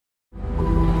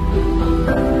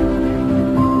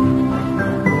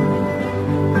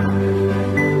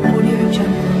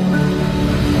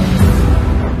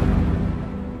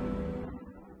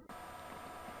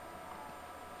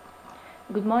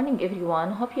morning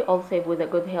everyone. Hope you all safe with a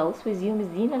good health. With you Ms.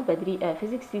 Dina Al-Badri, a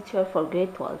physics teacher for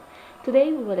grade 12.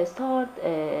 Today we will start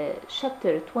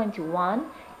chapter 21,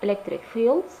 electric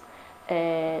fields,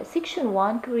 section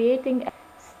 1,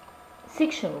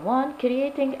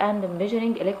 creating and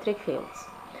measuring electric fields.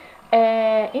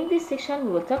 In this section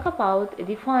we will talk about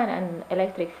define an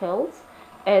electric fields,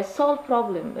 solve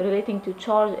problem relating to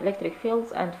charge electric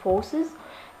fields and forces,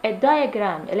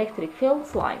 diagram electric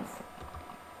fields lines.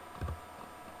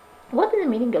 What is the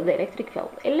meaning of the electric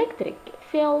field? Electric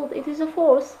field, it is a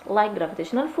force like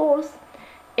gravitational force.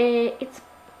 It's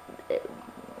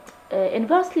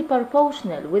inversely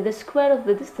proportional with the square of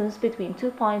the distance between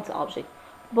 2 points object.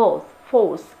 Both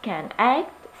force can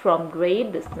act from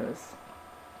great distance.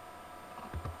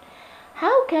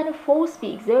 How can a force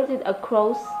be exerted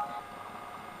across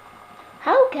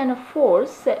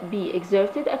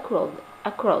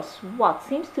what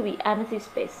seems to be empty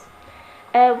space?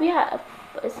 We have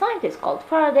a scientist called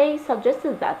Faraday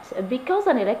suggested that because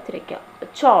an electric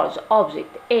charged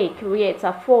object A creates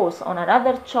a force on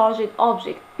another charged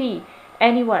object B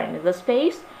anywhere in the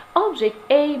space, object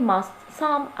A must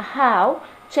somehow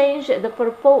change the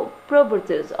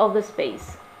properties of the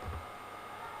space.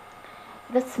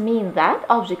 This means that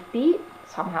object B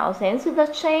somehow senses the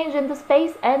change in the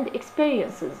space and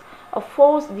experiences a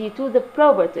force due to the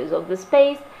properties of the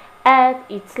space at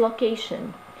its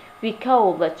location. We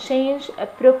call the change a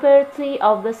property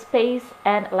of the space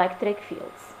and electric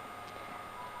fields.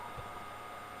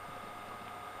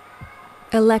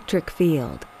 Electric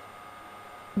field.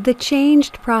 The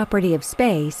changed property of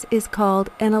space is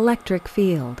called an electric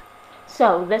field.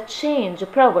 So the change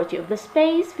property of the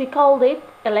space, we call it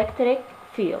electric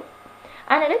field.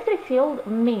 An electric field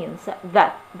means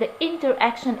that the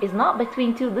interaction is not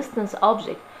between two distant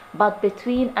objects, but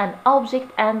between an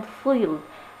object and field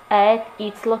at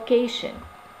its location.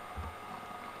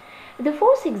 The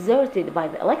force exerted by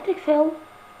the electric field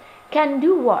can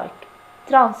do work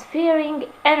transferring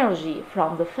energy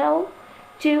from the field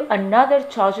to another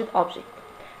charged object.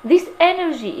 This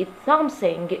energy is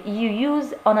something you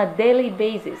use on a daily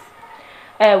basis,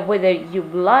 whether you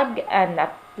plug an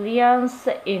appliance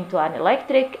into an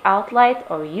electric outlet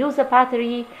or use a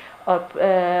battery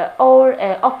or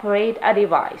operate a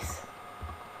device.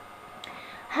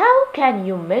 How can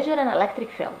you measure an electric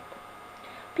field?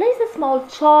 Place a small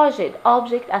charged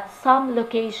object at some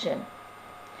location.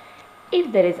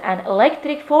 If there is an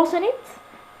electric force on it,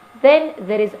 then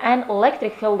there is an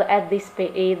electric field at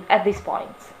this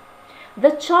point. The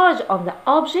charge on the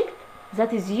object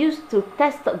that is used to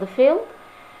test the field,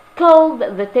 called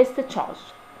the test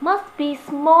charge, must be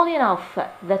small enough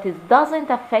that it doesn't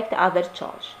affect other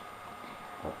charge.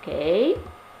 Okay.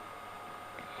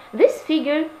 This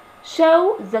figure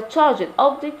show the charged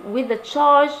object with the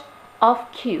charge of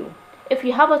Q. If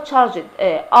you have a charged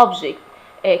object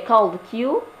called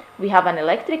Q, we have an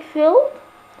electric field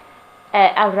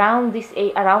around this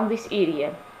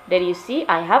area. There you see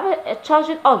I have a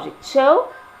charged object. So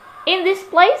in this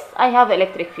place I have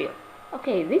electric field.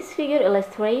 Okay, this figure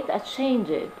illustrates a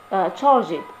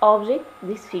charged object.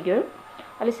 This figure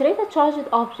illustrates a charged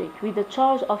object with the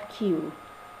charge of Q.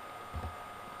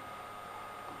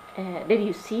 There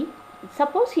you see,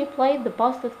 suppose you place the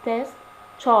positive test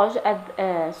charge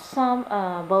at some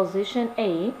position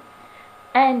A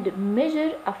and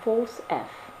measure a force F.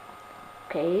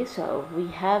 Okay, so we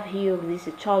have here this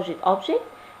charged object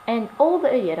and all the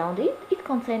area around it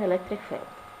contains electric field.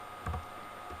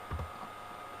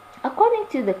 According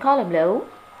to the Coulomb law,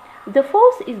 the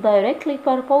force is directly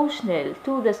proportional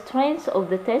to the strength of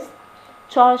the test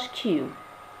charge Q.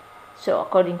 So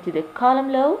according to the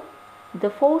Coulomb law, the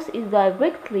force is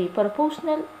directly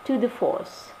proportional to the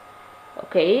force,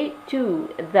 okay, to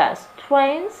the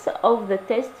strength of the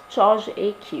test charge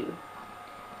AQ.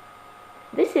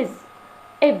 This is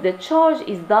if the charge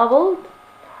is doubled,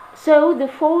 so the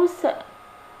force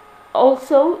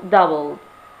also doubled.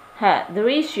 The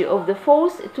ratio of the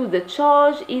force to the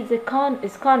charge is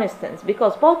constant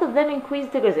because both of them increase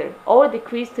together or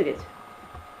decrease together.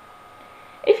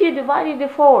 If you divide the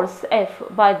force F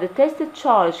by the tested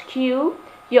charge Q,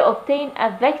 you obtain a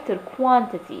vector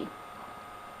quantity.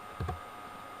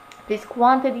 This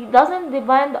quantity doesn't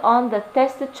depend on the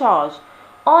tested charge,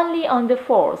 only on the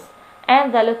force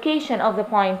and the location of the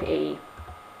point A.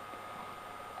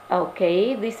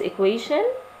 Okay, this equation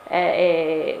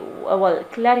will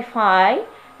clarify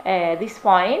this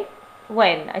point.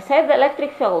 When I said the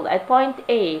electric field at point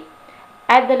A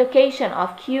at the location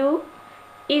of Q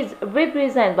is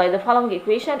represented by the following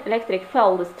equation: electric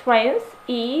field strength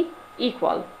E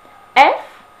equal F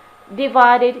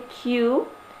divided Q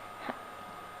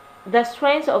the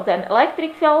strength of the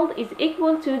electric field is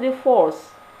equal to the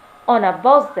force on a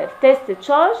positive test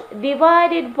charge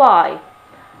divided by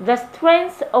the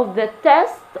strength of the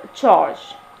test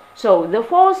charge. So the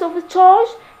force of the charge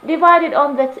divided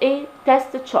on that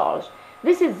test charge.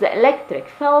 This is the electric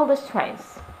field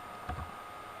strength.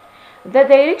 The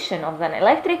direction of an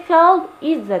electric field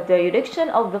is the direction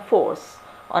of the force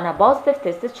on a positive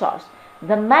test charge.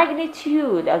 The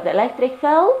magnitude of the electric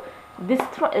field, the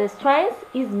strength,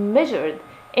 is measured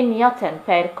in Newton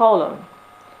per coulomb.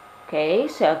 Okay,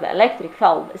 so the electric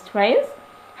field strength,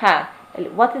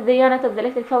 what is the unit of the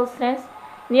electric field strength?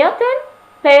 Newton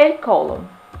per coulomb.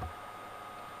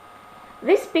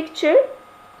 This picture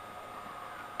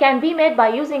can be made by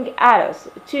using arrows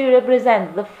to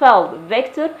represent the field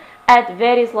vector at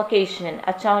various locations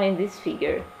as shown in this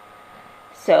figure.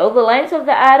 So the length of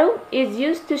the arrow is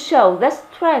used to show the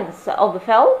strength of the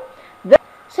field.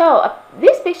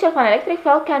 This picture of an electric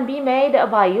field can be made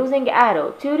by using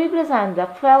arrow to represent the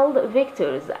field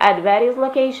vectors at various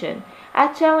locations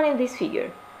as shown in this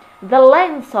figure. The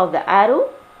length of the arrow,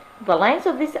 the length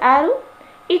of this arrow,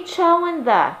 is showing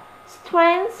the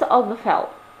strength of the field.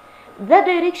 The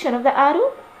direction of the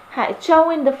arrow is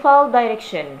showing the field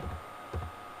direction.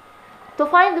 To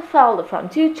find the field from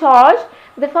two charges,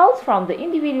 the fields from the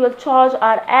individual charge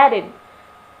are added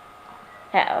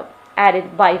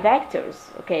by vectors.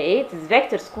 Okay, it is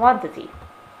vectors quantity.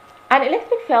 An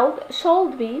electric field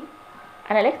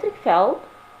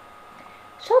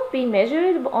should be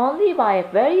measured only by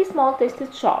a very small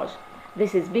tested charge.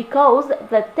 This is because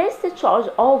the tested charge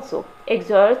also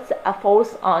exerts a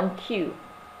force on Q.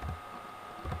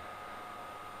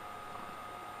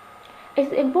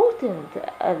 It's important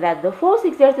that the force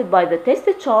exerted by the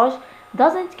tested charge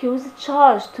doesn't cause the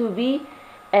charge to be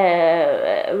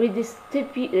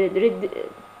redistributed.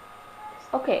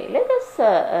 Okay, let us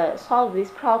solve this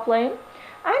problem.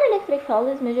 An electric field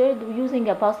is measured using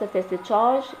a positive tested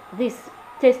charge. This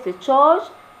tested charge,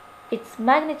 its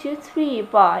magnitude 3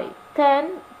 by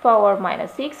 10 power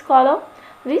minus 6 coulomb.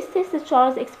 This tested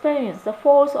charge experiences the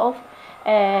force of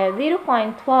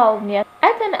 0.12 Newton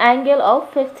at an angle of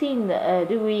 15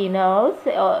 degrees north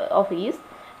of east.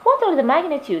 What are the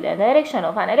magnitude and direction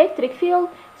of an electric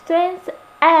field strength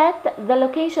at the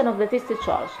location of the tested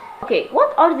charge? Okay,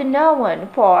 what are the known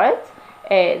parts?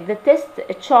 The test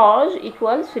charge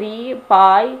equals 3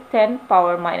 by 10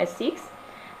 power minus 6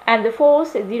 and the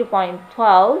force is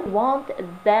 0.12. Want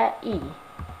the E.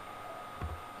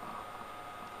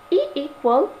 E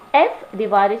equal F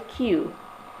divided Q.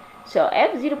 So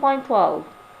F 0.12,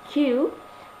 Q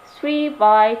 3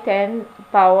 by 10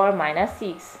 power minus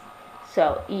 6.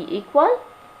 So E equal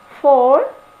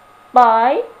 4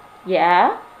 by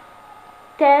 10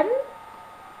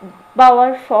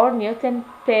 power 4 Newton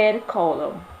per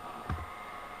coulomb.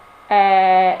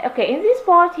 Okay, in this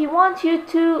part he wants you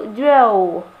to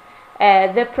draw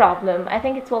the problem. I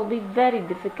think it will be very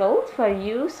difficult for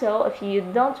you, so if you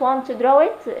don't want to draw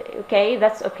it, okay,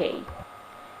 that's okay.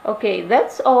 Okay,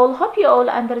 that's all. Hope you all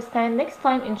understand. Next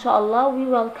time, inshallah, we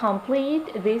will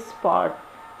complete this part.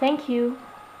 Thank you.